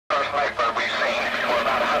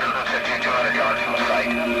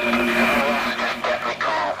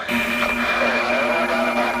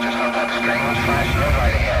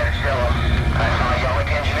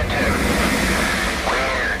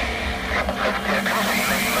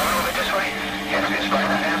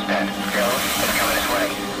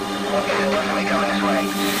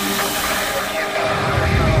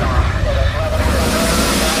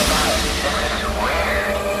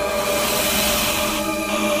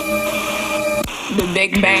The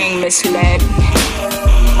Big Bang misled.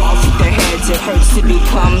 Off with their heads, it hurts to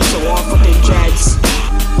become, so off with the dreads.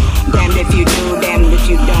 Damned if you do, damned if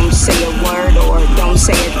you don't say a word or don't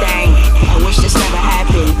say a thing. I wish this never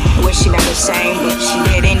happened, I wish she never sang, but she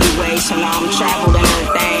did anyway, so now I'm traveled in her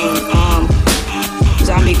thing.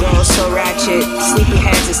 Zombie girl so ratchet,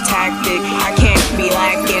 sleepyheads is tactic, I can't be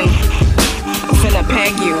lacking. I'm finna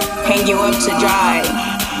peg you, hang you up to dry,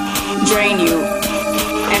 drain you.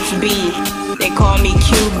 FB, they call me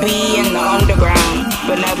QB in the underground,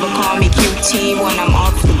 but never call me QT when I'm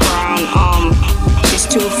off the ground. She's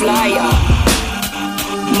too flyer,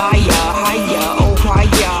 Maya, Haya, oh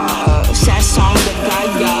Haya, sass on the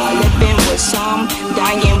Gaia, living with some,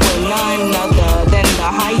 dying with none other than the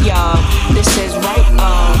higher. This is right,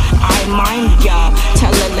 I mind ya.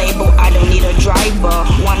 Tell a label I don't need a driver.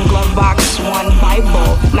 One glove box, one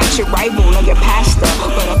Bible. Not your rival, nor your pastor,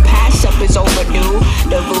 but a pass up is overdue.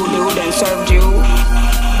 The voodoo done served you.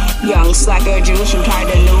 Young slacker juice, you tried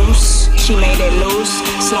to noose. She made it loose.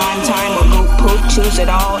 Slime time or goop poop. Choose it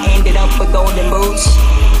all, ended up with golden boots.